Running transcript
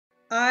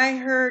I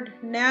heard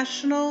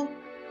national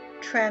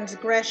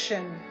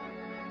transgression.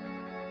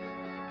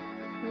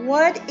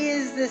 What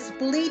is this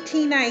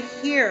bleating I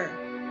hear?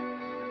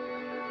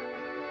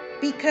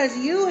 Because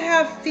you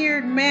have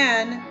feared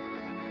man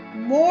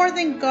more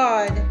than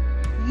God,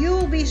 you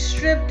will be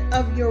stripped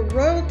of your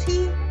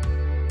royalty,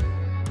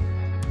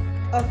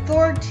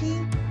 authority,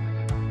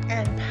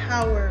 and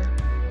power.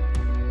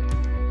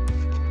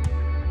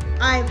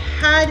 I've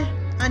had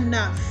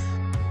enough.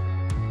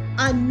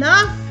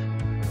 Enough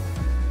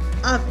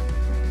of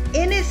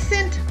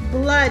innocent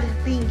blood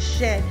being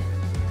shed.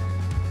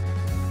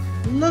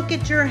 Look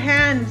at your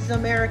hands,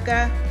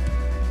 America.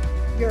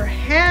 Your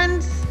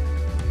hands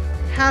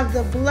have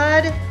the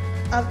blood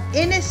of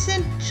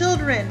innocent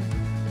children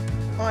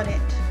on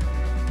it.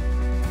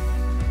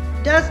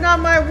 Does not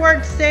my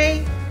word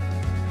say,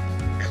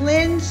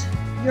 cleanse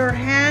your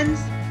hands,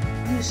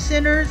 you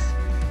sinners,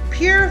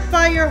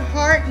 purify your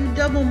heart, you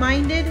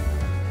double-minded?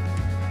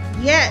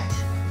 Yet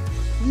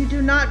you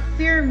do not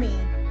fear me,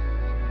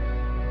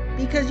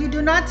 because you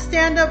do not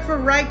stand up for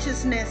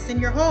righteousness in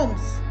your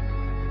homes.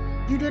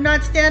 You do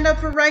not stand up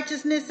for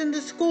righteousness in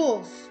the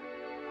schools.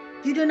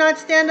 You do not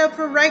stand up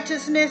for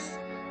righteousness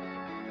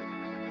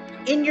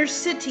in your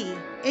city,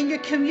 in your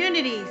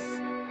communities,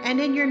 and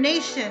in your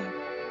nation,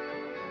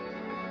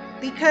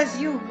 because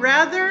you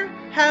rather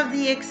have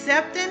the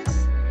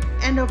acceptance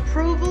and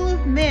approval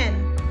of men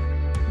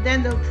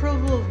than the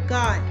approval of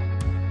God.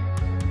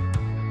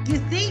 You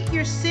think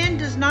your sin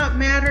does not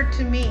matter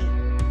to me,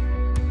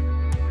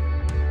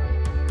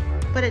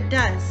 but it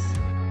does.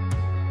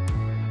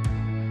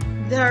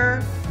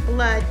 Their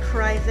blood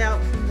cries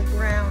out from the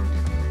ground.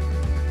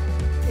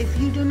 If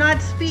you do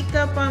not speak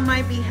up on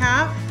my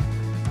behalf,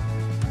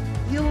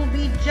 you will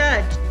be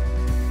judged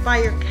by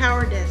your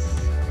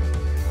cowardice,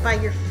 by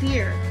your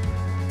fear.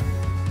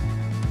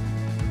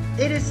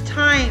 It is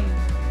time,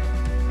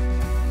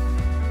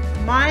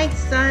 my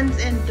sons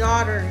and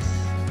daughters,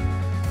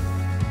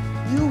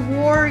 you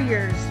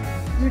warriors,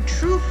 you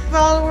true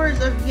followers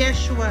of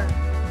Yeshua,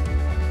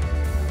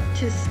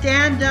 to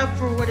stand up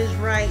for what is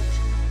right.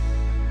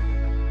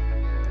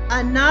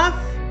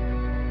 Enough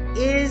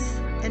is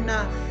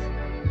enough.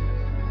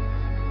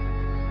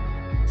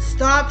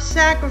 Stop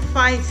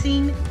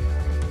sacrificing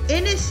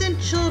innocent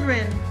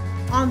children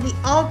on the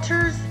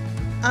altars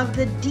of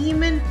the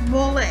demon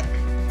Molech.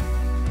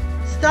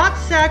 Stop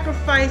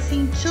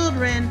sacrificing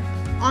children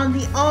on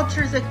the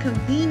altars of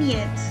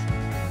convenience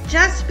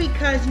just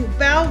because you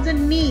bow the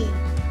knee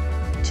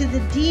to the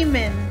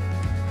demon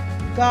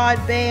god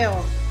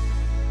Baal.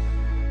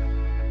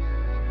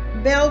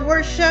 Baal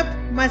worship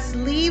must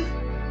leave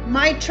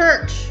my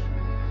church.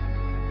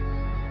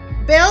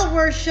 Baal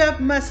worship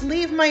must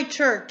leave my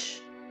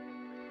church.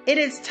 It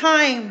is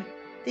time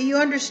that you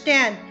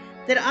understand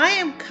that I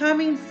am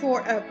coming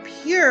for a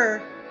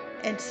pure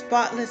and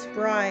spotless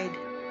bride,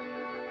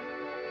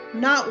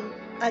 not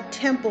a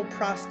temple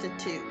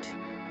prostitute.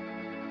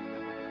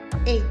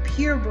 A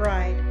pure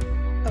bride,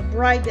 a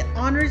bride that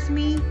honors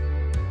me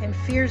and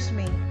fears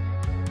me.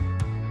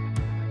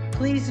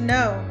 Please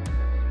know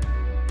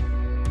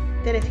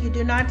that if you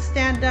do not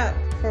stand up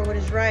for what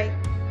is right,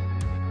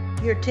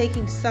 you're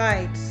taking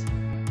sides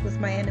with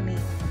my enemy.